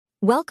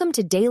Welcome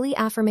to Daily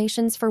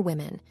Affirmations for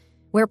Women,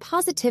 where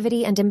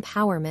positivity and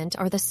empowerment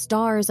are the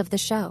stars of the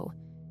show.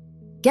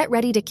 Get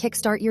ready to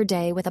kickstart your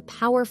day with a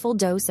powerful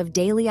dose of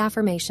daily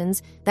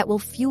affirmations that will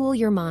fuel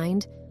your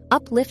mind,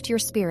 uplift your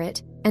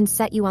spirit, and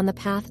set you on the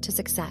path to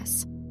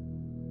success.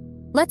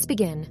 Let's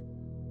begin.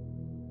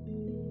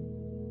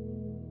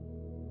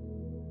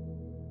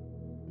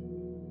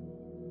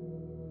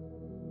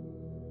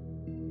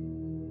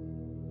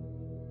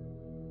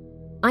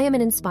 I am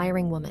an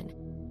inspiring woman,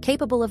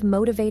 capable of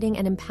motivating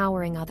and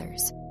empowering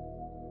others.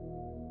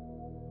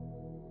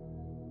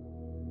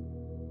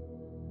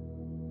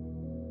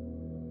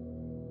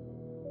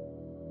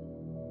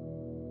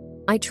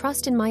 I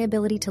trust in my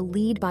ability to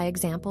lead by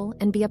example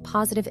and be a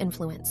positive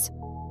influence.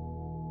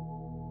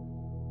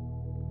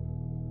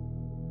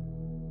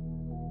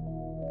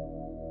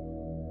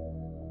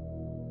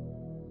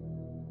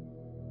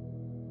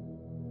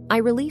 I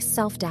release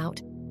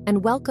self-doubt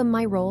and welcome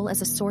my role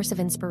as a source of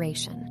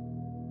inspiration.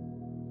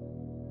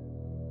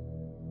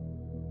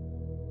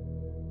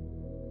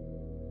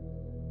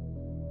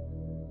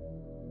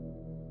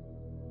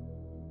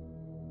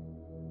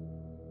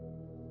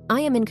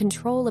 I am in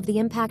control of the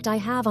impact I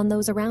have on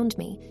those around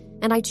me,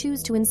 and I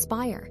choose to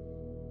inspire.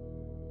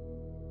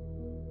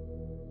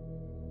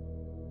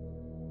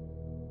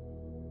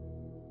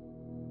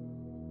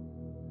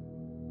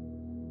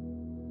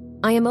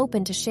 I am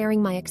open to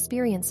sharing my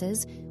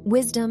experiences,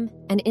 wisdom,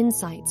 and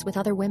insights with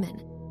other women.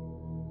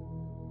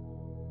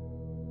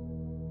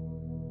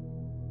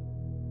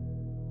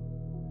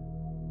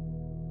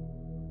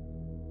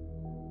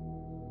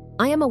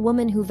 I am a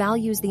woman who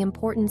values the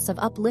importance of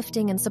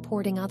uplifting and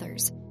supporting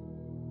others.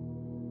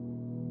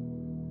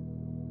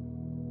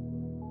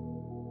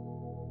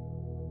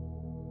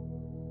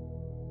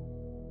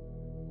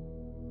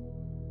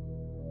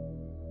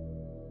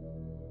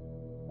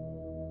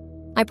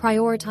 I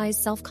prioritize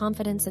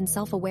self-confidence and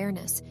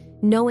self-awareness,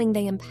 knowing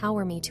they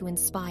empower me to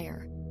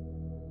inspire.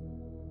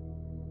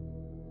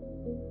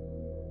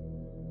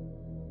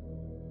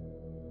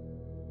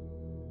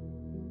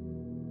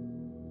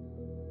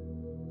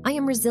 I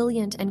am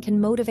resilient and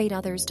can motivate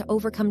others to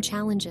overcome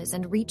challenges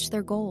and reach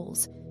their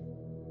goals.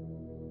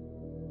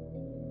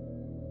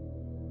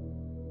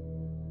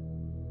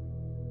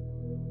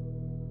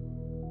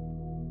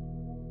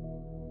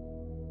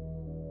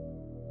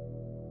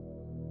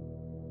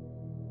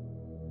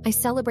 I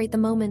celebrate the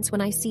moments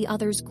when I see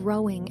others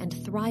growing and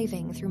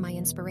thriving through my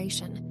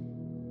inspiration.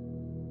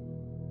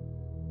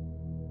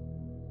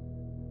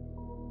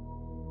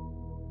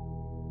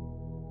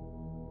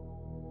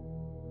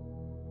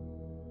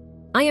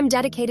 I am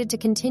dedicated to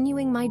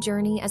continuing my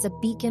journey as a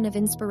beacon of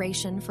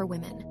inspiration for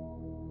women.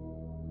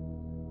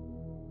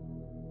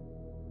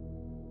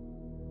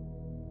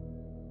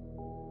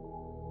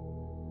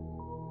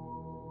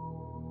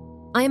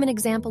 I am an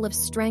example of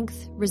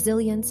strength,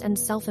 resilience, and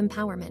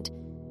self-empowerment,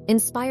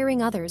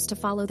 inspiring others to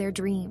follow their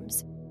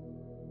dreams.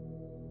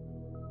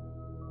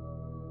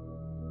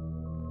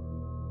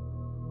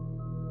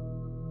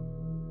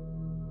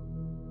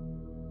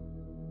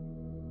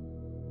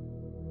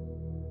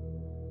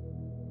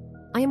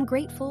 I am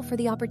grateful for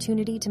the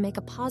opportunity to make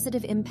a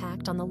positive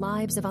impact on the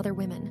lives of other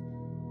women.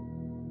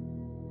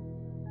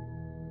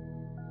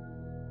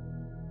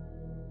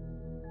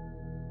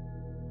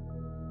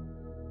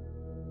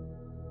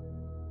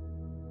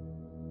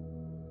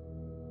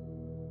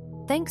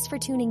 Thanks for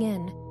tuning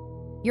in.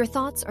 Your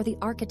thoughts are the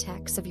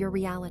architects of your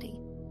reality.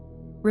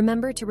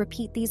 Remember to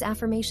repeat these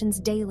affirmations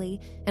daily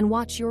and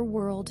watch your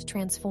world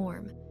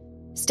transform.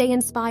 Stay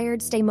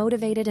inspired, stay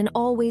motivated, and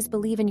always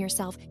believe in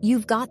yourself.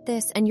 You've got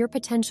this, and your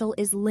potential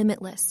is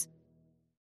limitless.